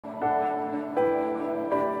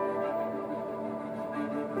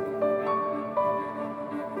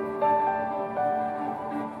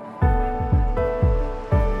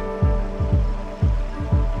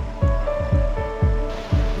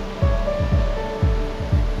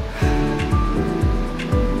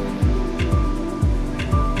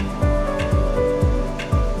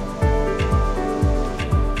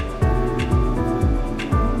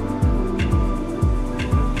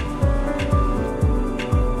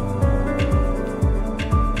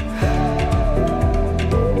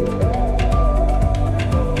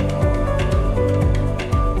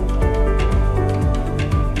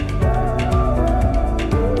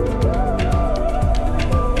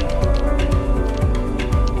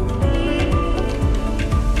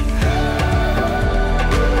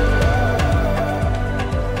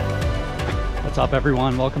up,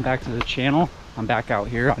 everyone? Welcome back to the channel. I'm back out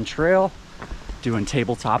here on trail doing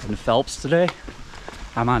Tabletop and Phelps today.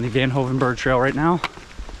 I'm on the Hovenberg Trail right now.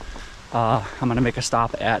 I'm gonna make a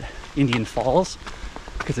stop at Indian Falls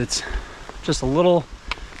because it's just a little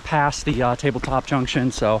past the Tabletop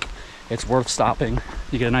junction, so it's worth stopping.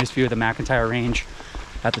 You get a nice view of the MacIntyre Range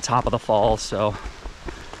at the top of the falls. So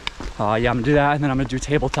yeah, I'm gonna do that, and then I'm gonna do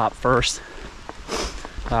Tabletop first.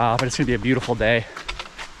 But it's gonna be a beautiful day.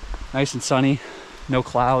 Nice and sunny, no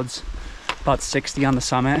clouds, about 60 on the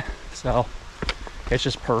summit, so it's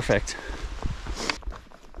just perfect.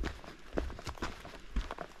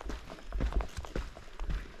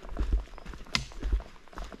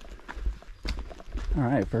 All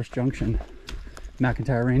right, first junction,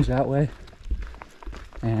 MacIntyre Range that way,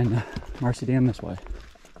 and Marcy Dam this way.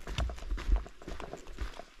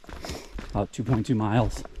 About 2.2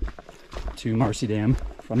 miles to Marcy Dam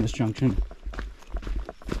from this junction.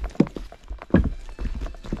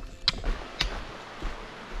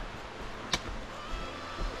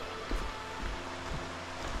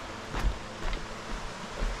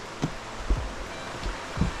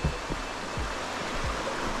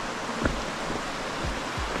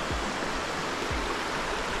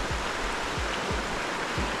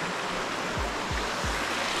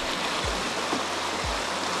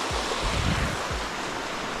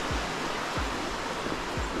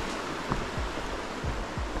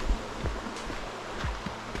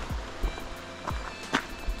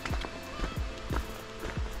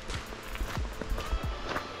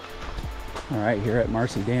 All right, here at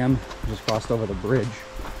Marcy Dam, just crossed over the bridge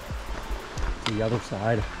to the other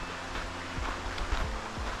side,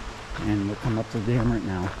 and we'll come up to the dam right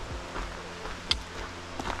now.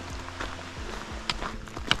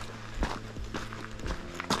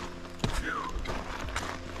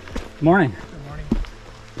 Good morning. Good morning.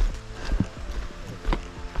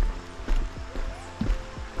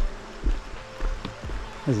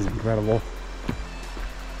 This is incredible.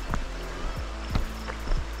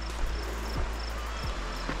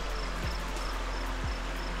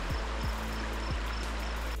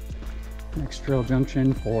 Next trail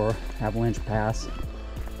junction for Avalanche Pass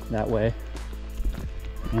that way,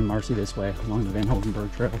 and Marcy this way along the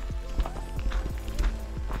Hovenberg Trail.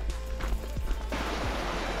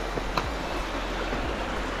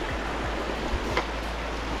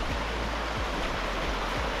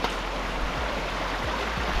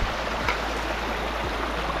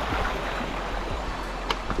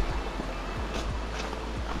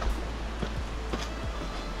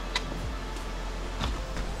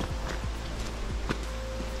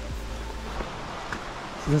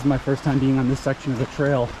 This is my first time being on this section of the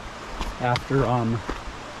trail after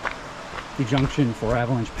the junction for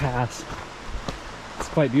Avalanche Pass. It's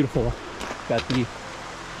quite beautiful. Got the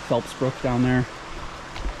Phelps Brook down there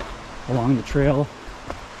along the trail.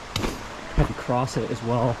 Had to cross it as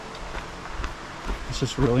well. It's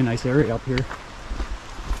just a really nice area up here.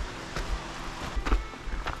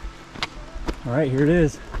 All right, here it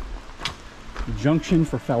is. The junction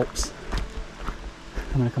for Phelps.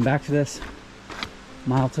 I'm gonna come back to this.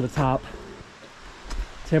 Mile to the top.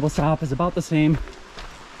 Tabletop is about the same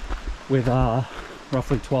with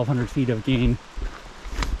roughly 1,200 feet of gain.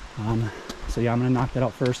 So yeah, I'm gonna knock that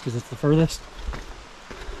out first because it's the furthest,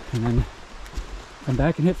 and then come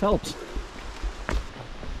back and hit Phelps.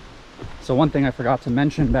 So one thing I forgot to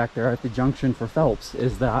mention back there at the junction for Phelps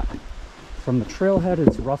is that from the trailhead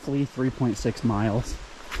it's roughly 3.6 miles.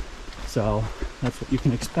 So that's what you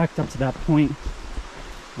can expect up to that point.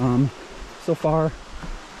 So far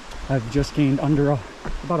I've just gained under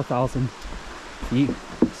about 1,000 feet,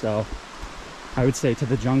 so I would say to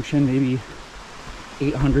the junction maybe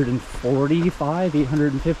 845,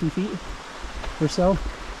 850 feet or so.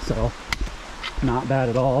 So not bad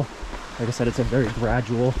at all. Like I said, it's a very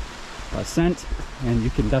gradual ascent, and you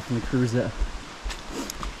can definitely cruise it.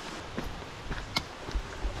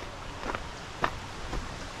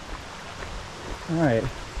 All right,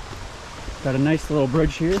 got a nice little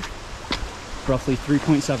bridge here. Roughly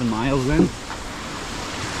 3.7 miles in,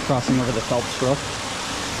 crossing over the Phelps Brook.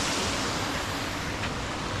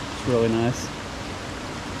 It's really nice.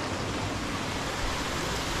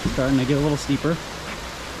 Starting to get a little steeper.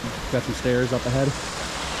 Got some stairs up ahead.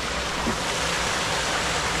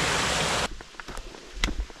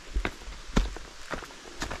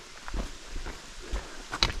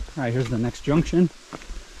 All right, here's the next junction.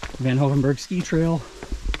 Hovenberg Ski Trail.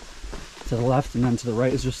 To the left, and then to the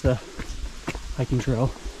right is just the hiking trail.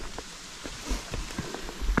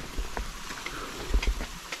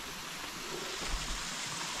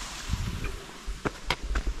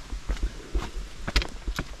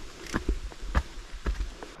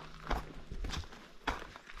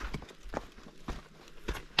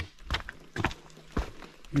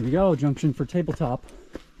 Here we go, junction for tabletop.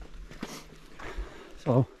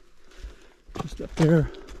 So, just up there,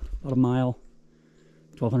 about a mile,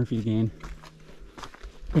 1,200 feet of gain.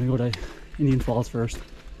 I'm gonna go to Indian Falls first.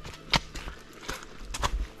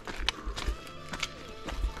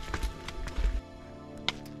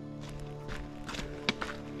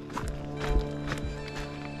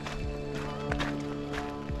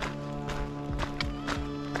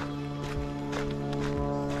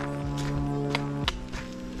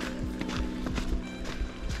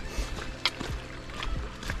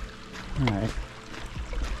 Alright,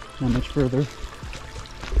 not much further.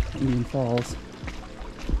 Indian Falls.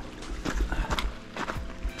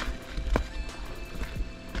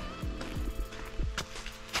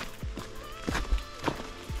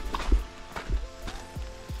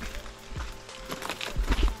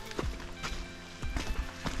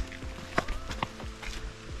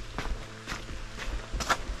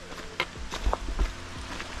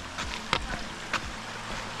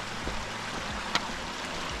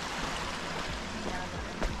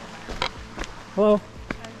 Hello. Hi,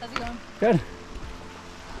 how's it going? Good.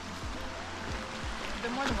 You've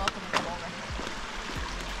been more than welcome to come over.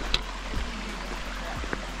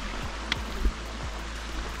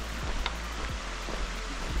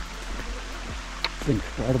 It's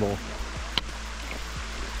incredible.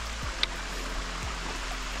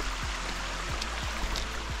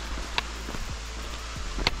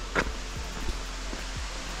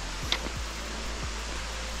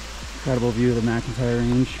 Incredible view of the MacIntyre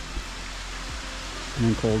Range. And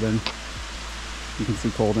then Colden. You can see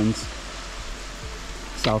Colden's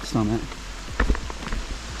south summit.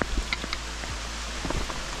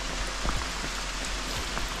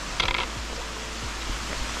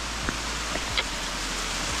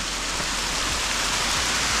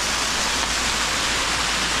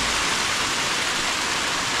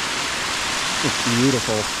 It's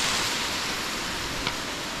beautiful.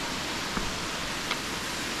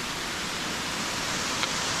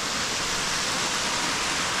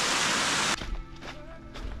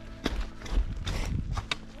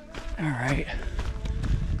 All right,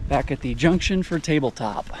 back at the junction for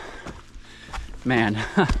tabletop. Man,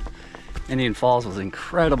 Indian Falls was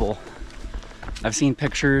incredible. I've seen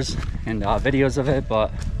pictures and videos of it,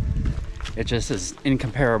 but it just is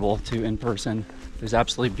incomparable to in person. It was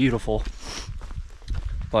absolutely beautiful.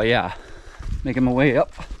 But yeah, making my way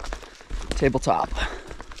up tabletop.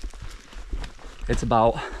 It's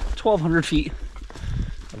about 1,200 feet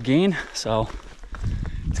of gain, so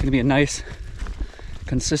it's gonna be a nice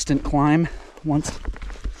consistent climb once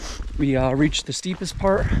we reach the steepest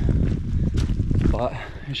part, but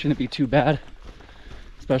it shouldn't be too bad,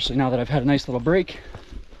 especially now that I've had a nice little break.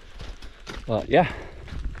 But yeah,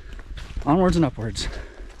 onwards and upwards.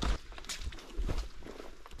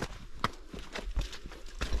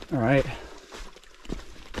 All right,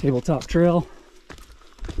 Tabletop Trail.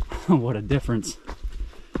 What a difference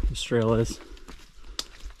this trail is.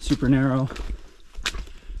 Super narrow,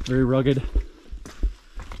 very rugged.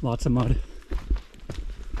 Lots of mud.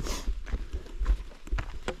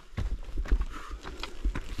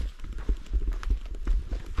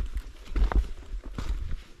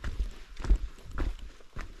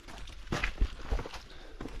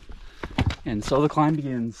 And so the climb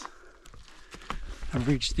begins. I've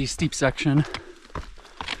reached the steep section,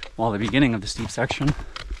 well, the beginning of the steep section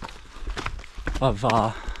of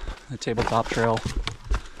the Tabletop Trail.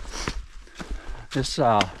 This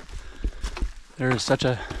there is such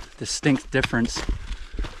a distinct difference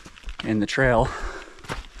in the trail.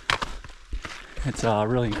 It's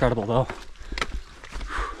really incredible though.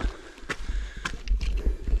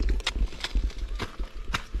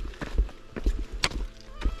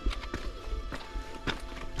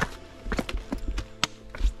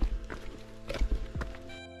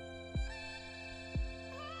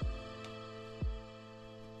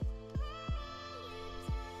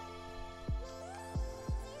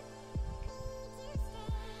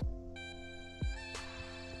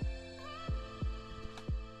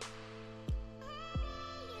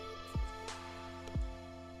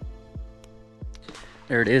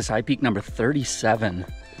 There it is, high peak number 37,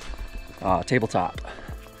 tabletop.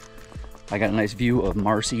 I got a nice view of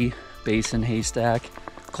Marcy, Basin, Haystack,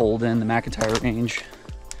 Colden, the MacIntyre Range.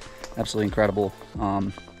 Absolutely incredible.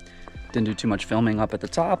 Didn't do too much filming up at the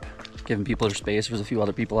top, giving people their space. There's a few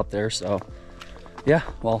other people up there, so yeah,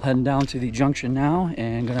 well, heading down to the junction now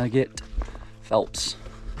and gonna get Phelps.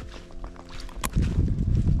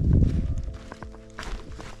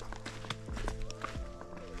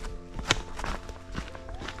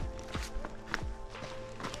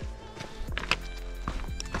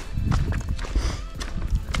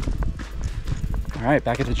 All right,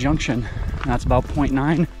 back at the junction. That's about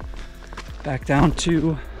 0.9. Back down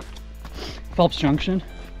to Phelps Junction.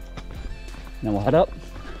 Then we'll head up.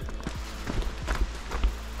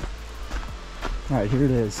 All right, here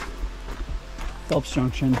it is. Phelps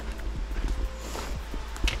Junction.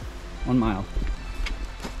 1 mile.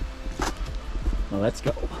 Well, let's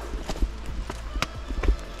go.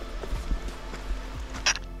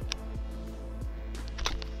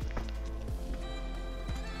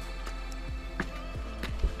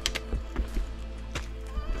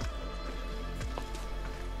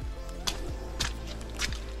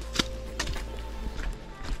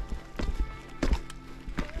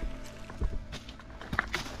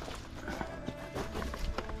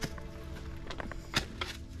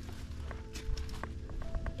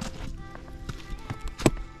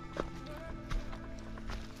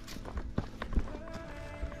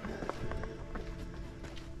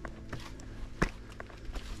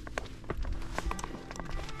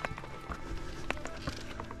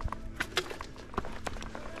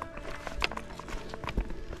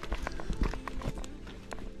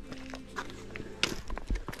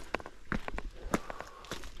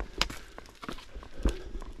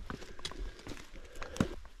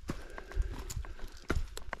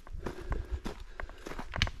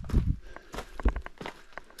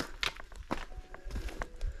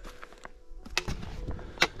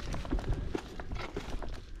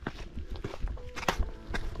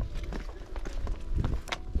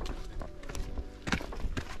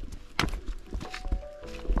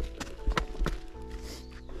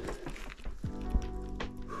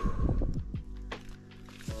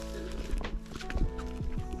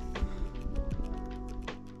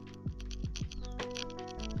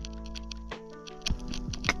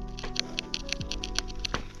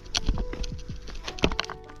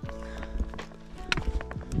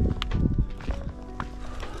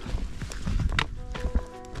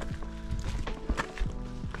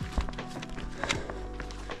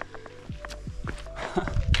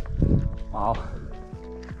 Wow,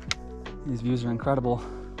 these views are incredible.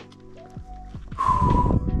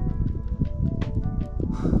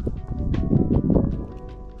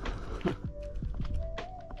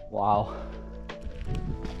 Wow.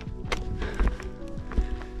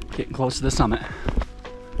 Getting close to the summit.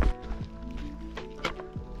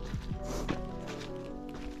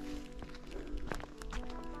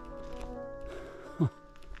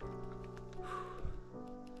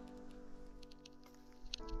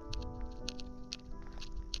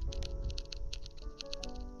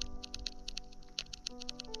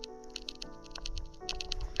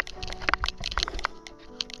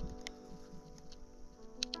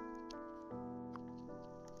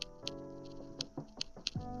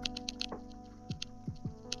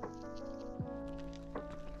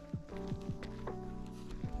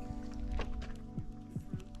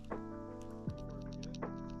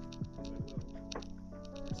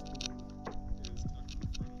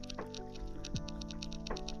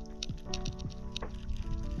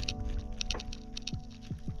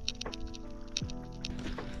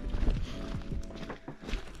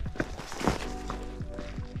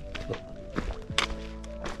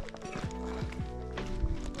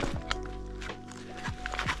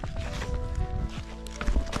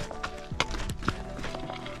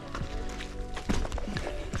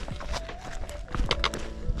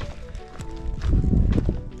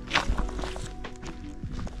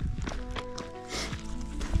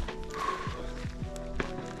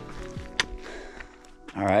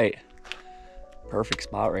 All right, perfect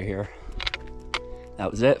spot right here.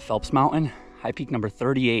 That was it, Phelps Mountain, high peak number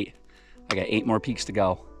 38. I got 8 more peaks to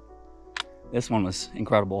go. This one was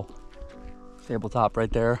incredible. Tabletop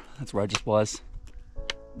right there, that's where I just was.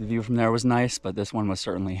 The view from there was nice, but this one was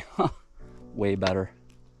certainly way better.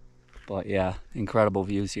 But yeah, incredible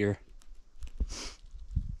views here.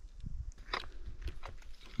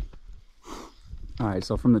 All right,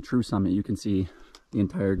 so from the true summit, you can see the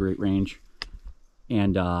entire Great Range.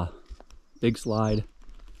 And big slide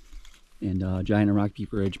and giant and rock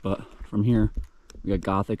peak ridge. But from here we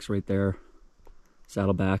got Gothics right there,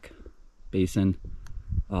 Saddleback, Basin,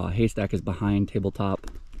 Haystack is behind Tabletop,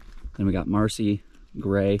 then we got Marcy,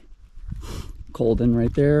 Gray, Colden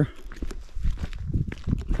right there,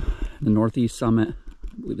 the northeast summit,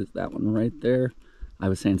 I believe it's that one right there. I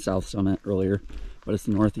was saying south summit earlier, but it's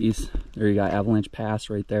the northeast. There you got Avalanche Pass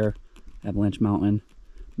right there, Avalanche Mountain,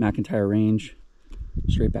 MacIntyre Range.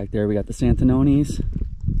 Straight back there we got the Santanonis,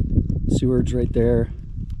 Sewards right there,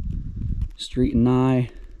 Street and Nye,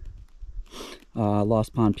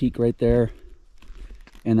 Lost Pond Peak right there,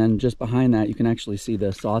 and then just behind that you can actually see the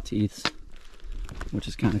Sawteeths, which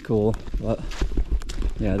is kind of cool. But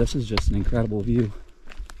Yeah, this is just an incredible view.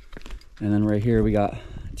 And then right here we got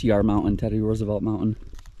TR Mountain, Teddy Roosevelt Mountain.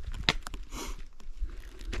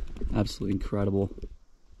 Absolutely incredible.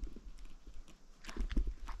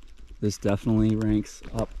 This definitely ranks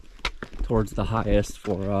up towards the highest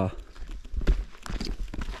for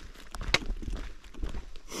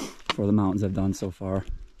the mountains I've done so far.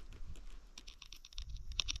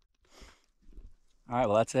 All right,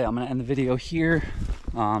 well that's it. I'm gonna end the video here.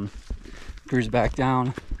 Cruise back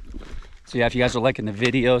down. So yeah, if you guys are liking the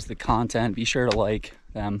videos, the content, be sure to like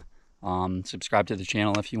them. Subscribe to the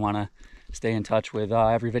channel if you want to stay in touch with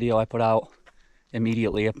every video I put out.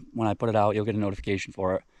 Immediately when I put it out, you'll get a notification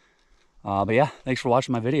for it. But yeah, thanks for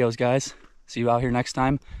watching my videos, guys. See you out here next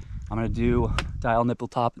time. I'm gonna do dial nipple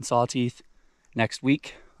top and Sawteeth next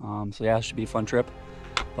week. So yeah, it should be a fun trip.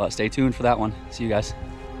 But stay tuned for that one. See you guys.